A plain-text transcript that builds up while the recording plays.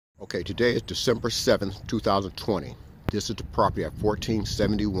Okay, today is December 7th, 2020. This is the property at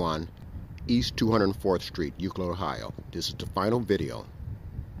 1471 East 204th Street, Euclid, Ohio. This is the final video.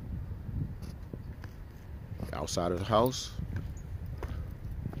 Outside of the house.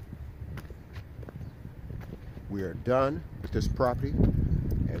 We are done with this property,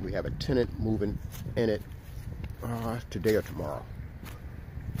 and we have a tenant moving in it today or tomorrow.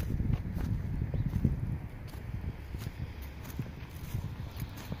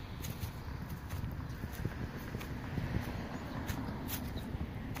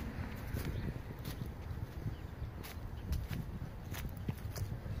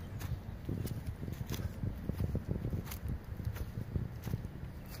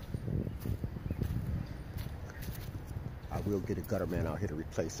 I will get a gutter man out here to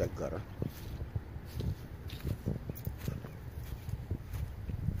replace that gutter.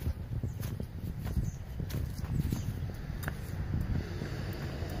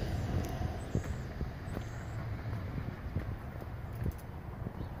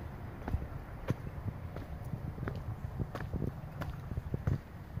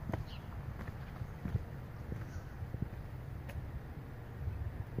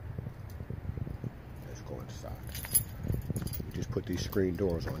 Let's go inside. Just put these screen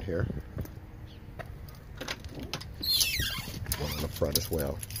doors on here. One on the front as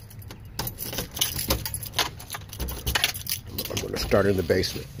well. I'm going to start in the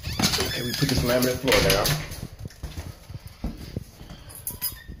basement. Okay, we put this laminate floor down.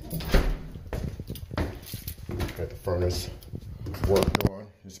 Got the furnace worked on.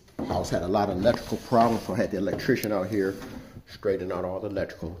 This house had a lot of electrical problems, so I had the electrician out here straightening out all the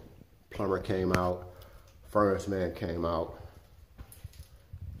electrical. Plumber came out. Furnace man came out.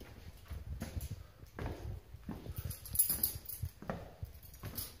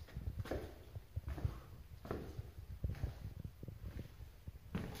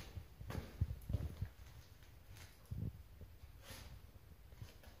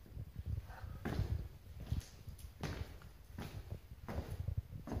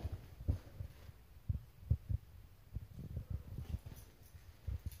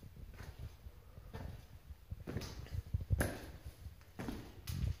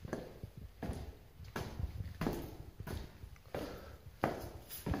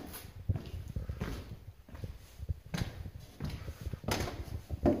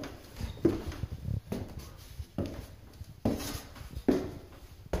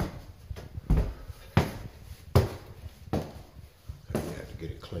 Get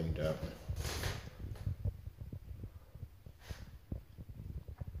it cleaned up.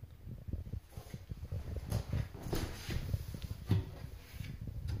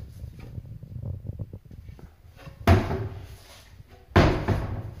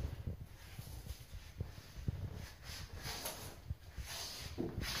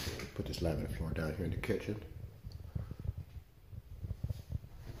 Put this laminate floor down here in the kitchen.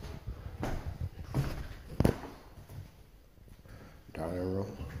 Dining room.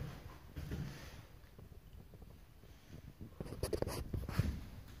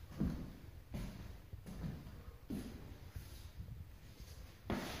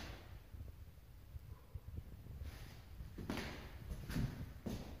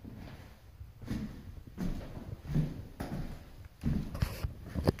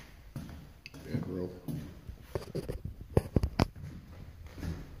 Bedroom.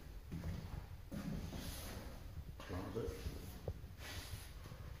 Closet.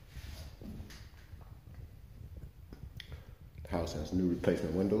 The house has new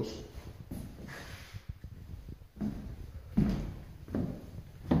replacement windows.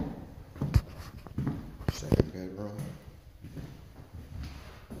 Second bedroom.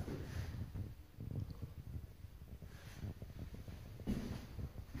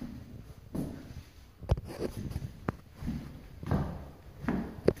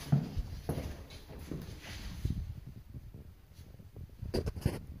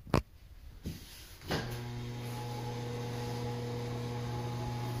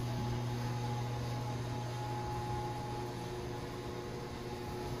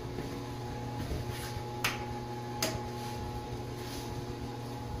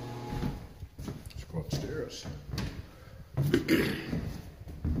 Go upstairs.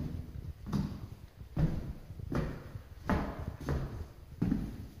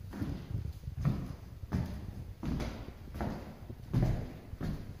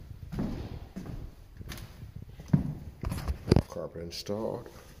 Carpet installed.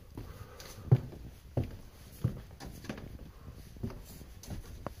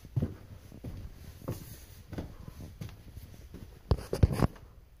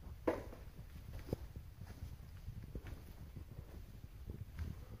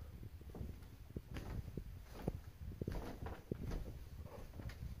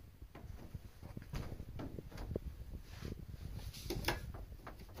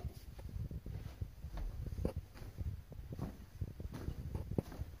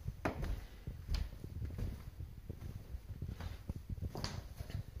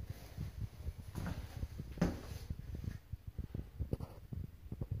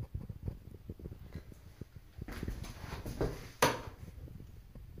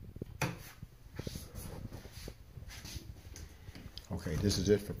 Okay, this is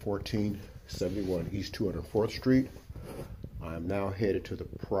it for 1471 East 204th Street. I am now headed to the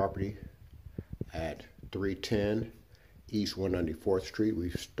property at 310 East 194th Street.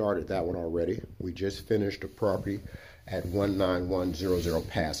 We've started that one already. We just finished the property at 19100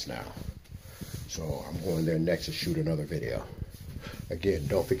 Pass now. So I'm going there next to shoot another video. Again,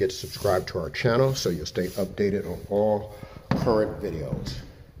 don't forget to subscribe to our channel so you'll stay updated on all current videos.